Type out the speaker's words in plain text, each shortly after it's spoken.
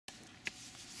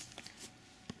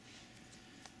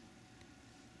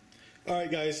Alright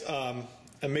guys, I'm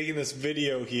making this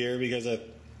video here because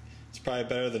it's probably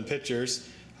better than pictures.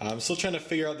 I'm still trying to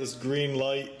figure out this green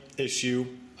light issue.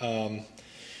 If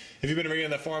you've been reading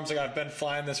the forums, I've been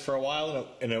flying this for a while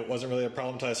and it wasn't really a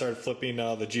problem until I started flipping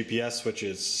the GPS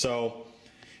switches. So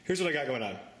here's what I got going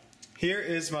on. Here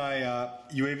is my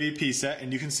UAV set,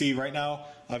 and you can see right now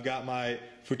I've got my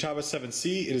Futaba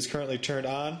 7C. It is currently turned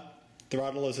on.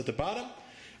 Throttle is at the bottom.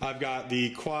 I've got the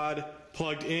quad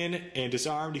plugged in and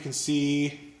disarmed. You can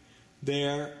see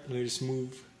there, let me just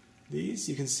move these.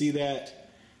 You can see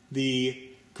that the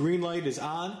green light is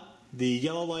on, the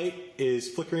yellow light is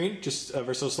flickering just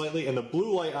ever so slightly, and the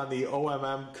blue light on the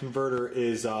OMM converter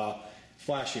is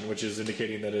flashing, which is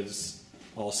indicating that it's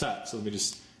all set. So let me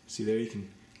just see there, you can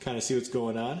kind of see what's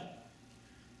going on.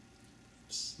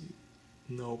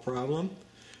 No problem.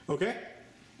 Okay,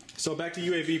 so back to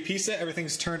UAV set,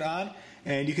 everything's turned on.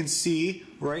 And you can see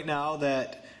right now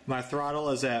that my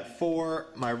throttle is at 4,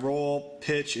 my roll,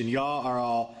 pitch, and yaw are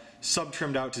all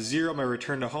sub-trimmed out to 0, my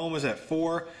return to home is at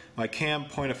 4, my cam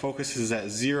point of focus is at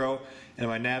 0, and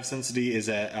my nav sensitivity is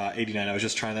at 89. I was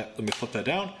just trying that, let me flip that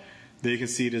down. There you can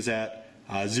see it is at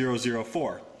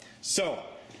 004. So,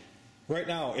 right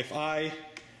now, if I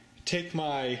take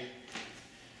my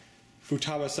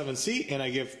Futaba 7C and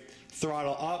I give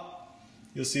throttle up,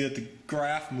 you'll see that the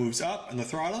graph moves up in the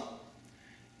throttle.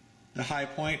 The high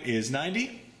point is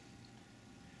 90.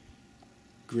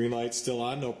 Green light's still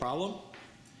on, no problem.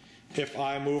 If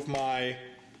I move my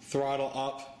throttle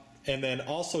up and then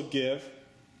also give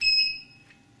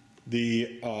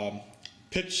the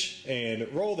pitch and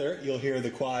roll there, you'll hear the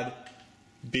quad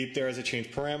beep there as I change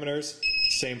parameters.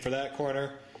 Same for that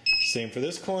corner, same for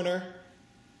this corner,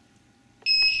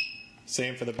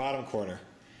 same for the bottom corner.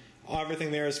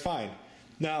 Everything there is fine.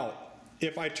 Now,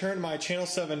 if I turn my channel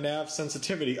 7 nav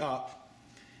sensitivity up,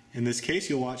 in this case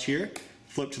you'll watch here,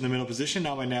 flip to the middle position,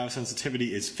 now my nav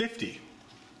sensitivity is 50.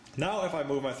 Now if I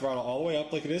move my throttle all the way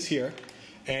up like it is here,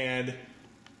 and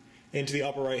into the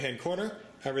upper right hand corner,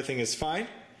 everything is fine.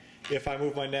 If I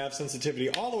move my nav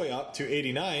sensitivity all the way up to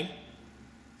 89,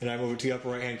 and I move it to the upper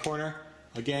right hand corner,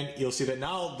 again you'll see that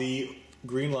now the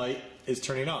green light is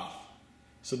turning off.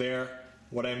 So there,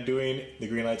 what I'm doing, the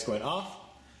green light's going off.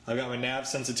 I've got my nav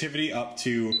sensitivity up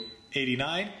to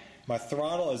 89. My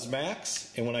throttle is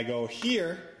max, and when I go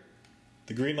here,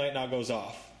 the green light now goes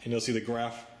off. And you'll see the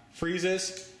graph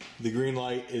freezes. The green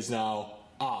light is now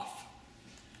off.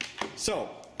 So,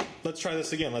 let's try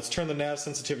this again. Let's turn the nav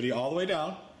sensitivity all the way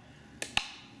down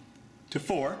to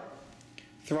 4.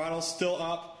 Throttle's still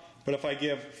up, but if I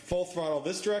give full throttle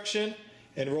this direction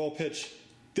and roll pitch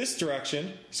this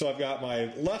direction, so I've got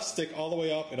my left stick all the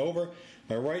way up and over,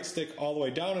 my right stick all the way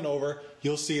down and over,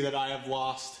 you'll see that I have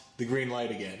lost the green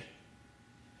light again.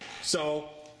 So,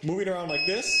 moving around like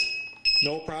this,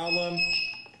 no problem.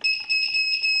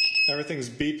 Everything's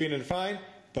beeping and fine,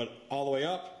 but all the way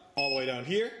up, all the way down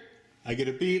here, I get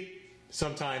a beep.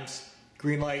 Sometimes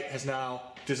green light has now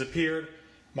disappeared,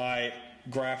 my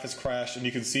graph has crashed, and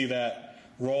you can see that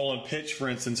roll and pitch, for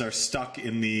instance, are stuck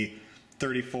in the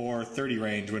 34, 30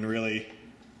 range when really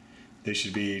they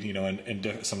should be,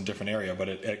 in some different area, but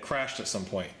it crashed at some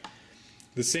point.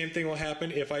 The same thing will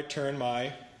happen if I turn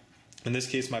my, in this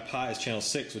case my PA is channel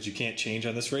 6, which you can't change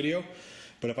on this radio,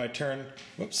 but if I turn,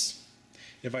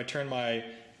 if I turn my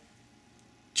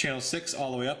channel 6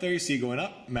 all the way up there, you see it going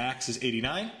up, max is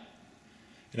 89.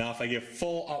 And now if I give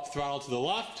full up throttle to the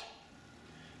left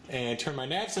and turn my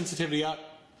nav sensitivity up,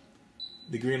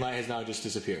 the green light has now just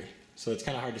disappeared. So it's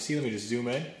kind of hard to see, let me just zoom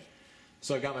in.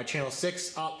 So I've got my channel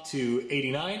 6 up to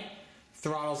 89,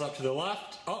 throttle's up to the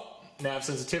left, nav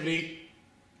sensitivity,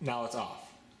 now it's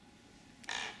off.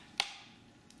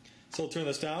 So I'll turn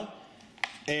this down,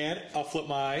 and I'll flip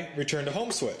my return to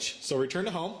home switch. So return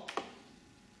to home,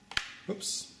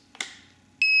 So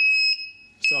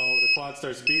the quad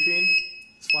starts beeping,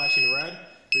 it's flashing red,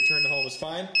 return to home is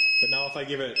fine, but now if I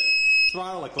give it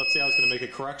throttle, like let's say I was going to make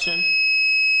a correction,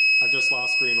 I've just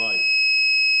lost green light.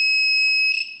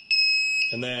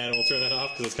 And then we'll turn that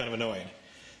off because it's kind of annoying.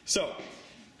 So,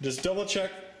 just double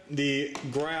check the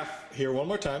graph here one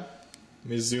more time.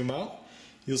 Let me zoom out.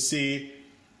 You'll see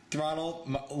throttle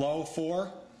low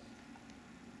 4,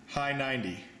 high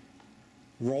 90.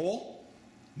 Roll,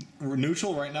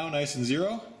 neutral right now, nice and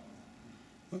 0.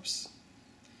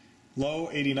 Low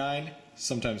 89,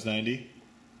 sometimes 90.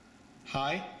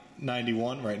 High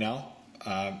 91 right now,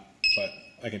 but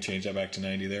I can change that back to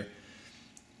 90 there.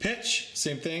 Pitch,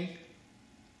 same thing.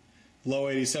 Low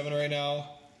 87 right now,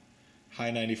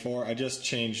 high 94. I just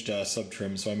changed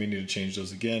sub-trim, so I may need to change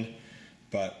those again.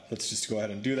 But let's just go ahead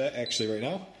and do that actually right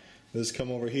now. Let's come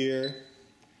over here,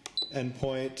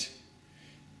 endpoint,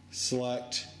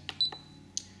 select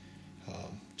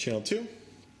channel 2,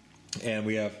 and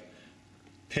we have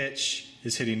pitch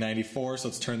is hitting 94, so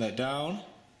let's turn that down.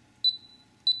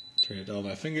 Turn it down with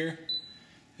my finger,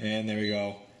 and there we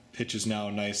go. Pitch is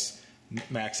now nice,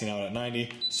 maxing out at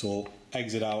 90, so we'll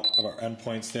exit out of our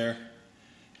endpoints there,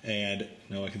 and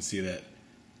now I can see that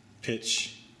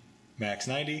pitch max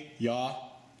 90, yaw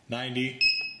 90,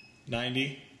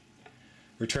 90,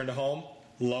 return to home,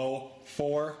 low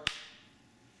 4.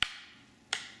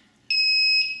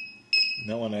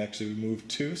 That one actually moved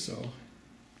 2, so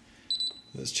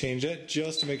let's change that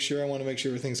just to make sure. I want to make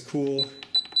sure everything's cool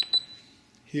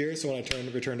here. So when I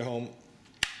turn return to home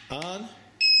on,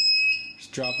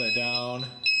 just drop that down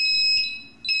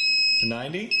to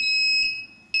 90.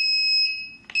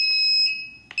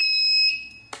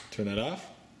 Turn that off.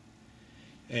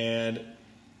 And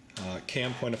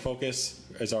cam point of focus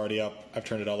is already up. I've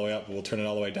turned it all the way up, but we'll turn it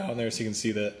all the way down there so you can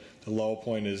see that the low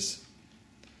point is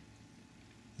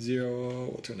 0.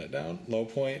 We'll turn that down. Low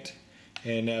point.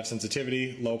 And nav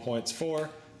sensitivity, low point's 4.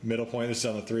 Middle point, this is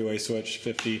on the 3-way switch,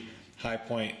 50. High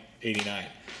point, 89.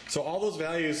 So all those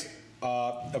values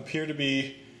appear to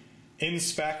be in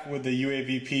spec with the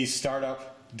UAVP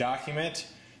startup document.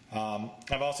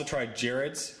 I've also tried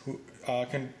Jared's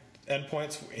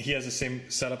endpoints. He has the same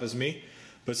setup as me,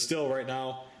 but still right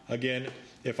now, again,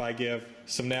 if I give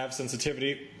some nav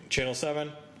sensitivity, channel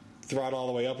 7, throttle all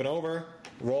the way up and over,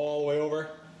 roll all the way over,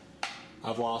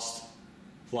 I've lost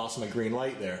my green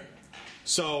light there.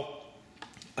 So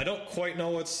I don't quite know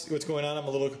what's going on. I'm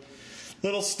a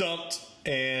little stumped,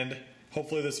 and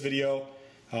hopefully this video,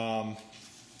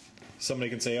 somebody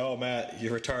can say, oh Matt,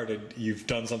 you're retarded, you've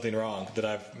done something wrong that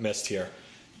I've missed here.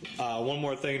 One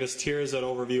more thing, just here's an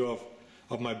overview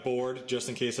of my board, just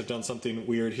in case I've done something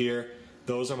weird here.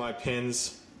 Those are my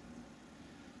pins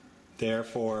there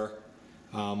for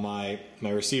my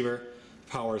receiver.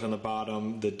 Power is on the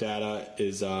bottom, the data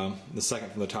is the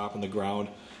second from the top on the ground.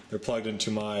 They're plugged into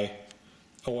my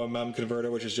OMM converter,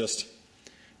 which is just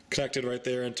connected right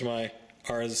there into my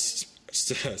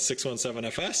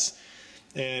RS617FS.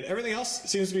 And everything else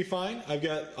seems to be fine. I've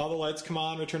got all the lights come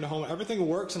on, return to home. Everything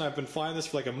works, and I've been flying this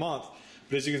for like a month.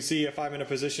 But as you can see, if I'm in a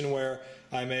position where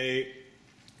I may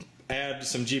add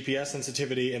some GPS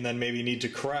sensitivity and then maybe need to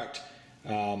correct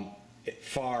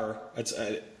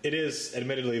it is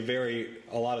admittedly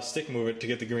a lot of stick movement to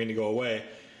get the green to go away.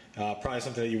 Probably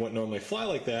something that you wouldn't normally fly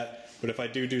like that, but if I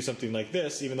do something like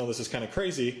this, even though this is kind of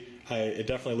crazy, it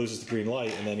definitely loses the green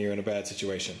light, and then you're in a bad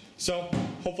situation. So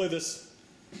hopefully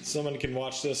someone can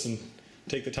watch this and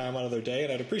take the time out of their day,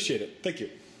 and I'd appreciate it. Thank you.